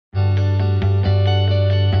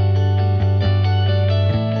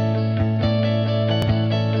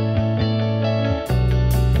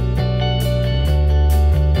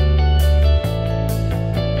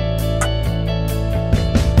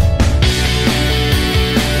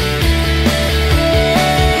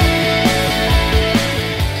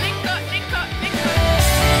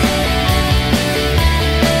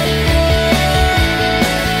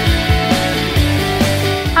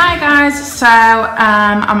So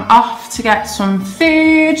I'm off to get some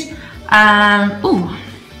food. Ooh,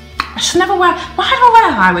 I should never wear, why do I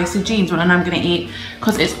wear high-waisted jeans when I know I'm going to eat?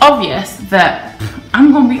 Because it's obvious that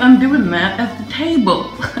I'm going to be undoing that at the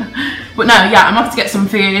table. But no, yeah, I'm off to get some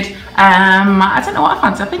food. I don't know what I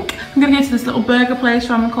fancy. I think I'm going to go to this little burger place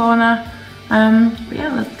around the corner. But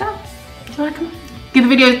yeah, let's go. Do you reckon? Give the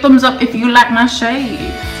video a thumbs up if you like my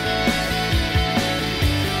shade.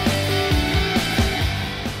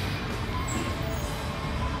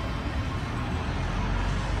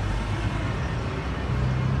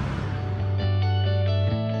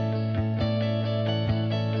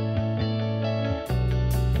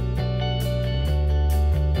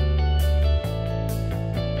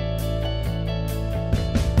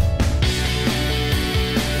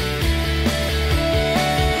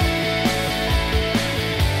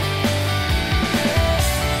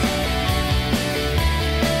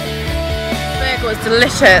 Was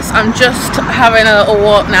delicious. I'm just having a little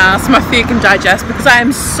walk now so my food can digest because I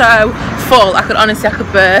am so full. I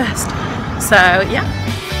could burst. So yeah.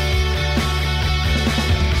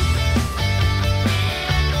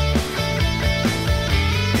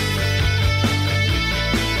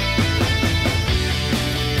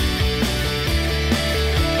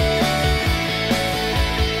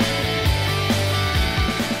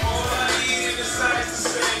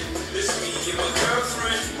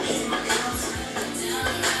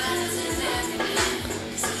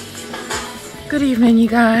 Good evening, you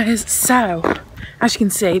guys. So, as you can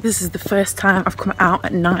see, this is the first time I've come out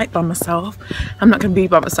at night by myself. I'm not going to be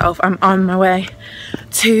by myself. I'm on my way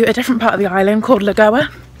to a different part of the island called Lagoa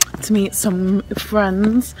to meet some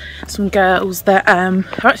friends, some girls that are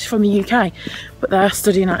actually from the UK, but they're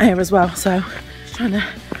studying out here as well. So, trying to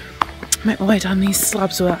make my way down these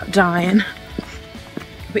slabs without dying.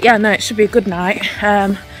 But yeah, no, it should be a good night.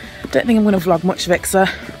 Don't think I'm going to vlog much of it because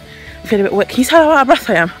I feel a bit weird. Can you tell how out of breath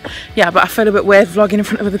I am? Yeah, but I feel a bit weird vlogging in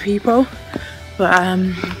front of other people. But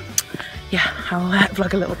yeah, I'll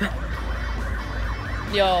vlog a little bit.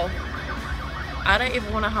 Yo, I don't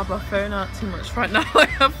even want to have my phone out too much right now.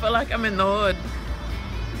 I feel like I'm in the hood.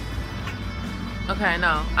 Okay,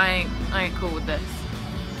 no, I ain't cool with this.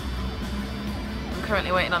 I'm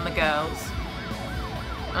currently waiting on the girls.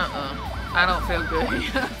 I don't feel good.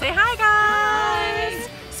 Say hi, guys.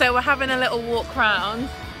 Hi. So we're having a little walk round.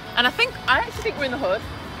 And I actually think we're in the hood.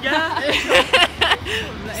 Yeah.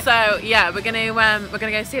 So yeah, we're gonna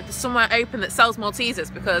go see if there's somewhere open that sells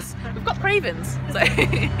Maltesers because we've got cravings. So.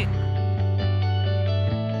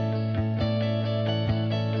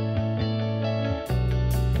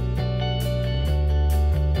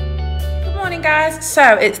 Good morning, guys.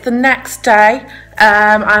 So it's the next day.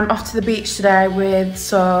 I'm off to the beach today with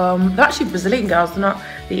they're actually Brazilian girls, they're not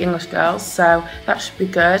the English girls, so that should be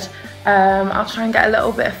good. I'll try and get a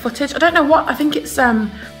little bit of footage. I don't know what, I think it's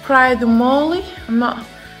Praia do Mole. I'm not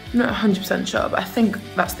 100% sure, but I think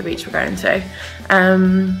that's the beach we're going to.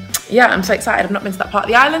 Yeah, I'm so excited. I've not been to that part of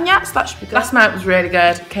the island yet, so that should be good. Last night was really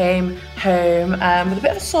good. Came home with a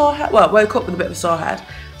bit of a sore head. Well, woke up with a bit of a sore head.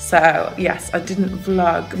 So yes, I didn't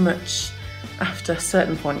vlog much after a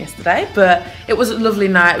certain point yesterday, but it was a lovely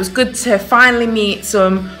night. It was good to finally meet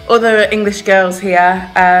some other English girls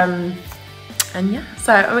here. And yeah,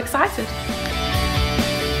 so I'm excited.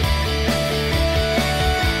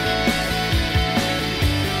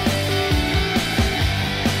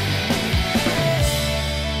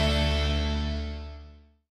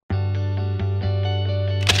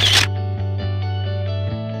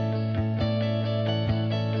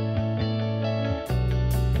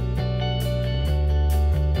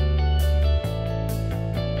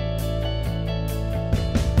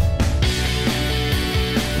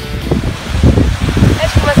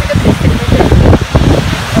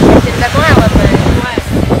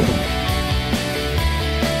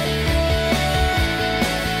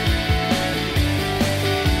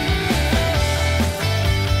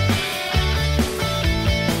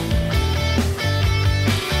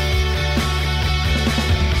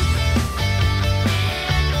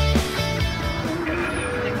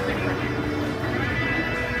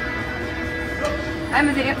 Ai,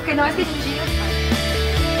 mas ele é porque não assistiu.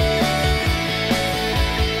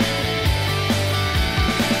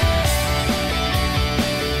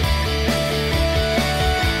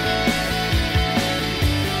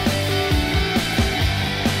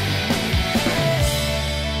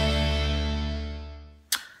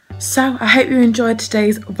 So I hope you enjoyed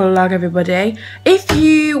today's vlog, everybody. If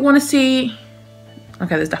you want to see,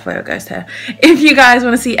 okay, there's definitely a ghost here. If you guys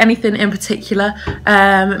want to see anything in particular,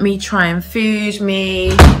 me trying food,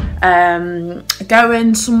 me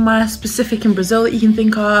going somewhere specific in Brazil that you can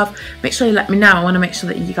think of, make sure you let me know. I want to make sure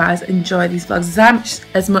that you guys enjoy these vlogs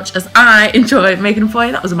as much as I enjoy making them for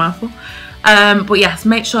you. That was a mouthful. But yes,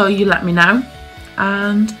 make sure you let me know.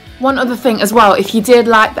 And one other thing as well, if you did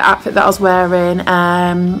like the outfit that I was wearing,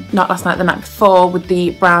 not last night, the night before, with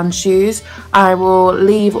the brown shoes, I will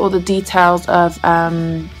leave all the details of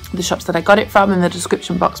the shops that I got it from in the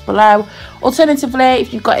description box below. Alternatively,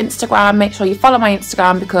 if you've got Instagram, make sure you follow my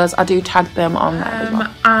Instagram because I do tag them on there as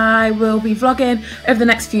well. I will be vlogging over the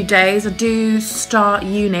next few days. I do start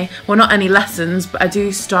uni, well, not any lessons, but I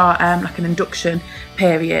do start like an induction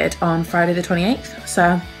period on Friday the 28th,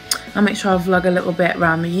 so I'll make sure I vlog a little bit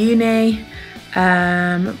around the uni.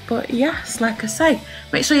 But yes, like I say,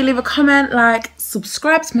 make sure you leave a comment, like,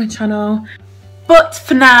 subscribe to my channel. But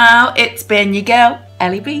for now, it's been your girl,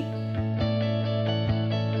 Ellie B.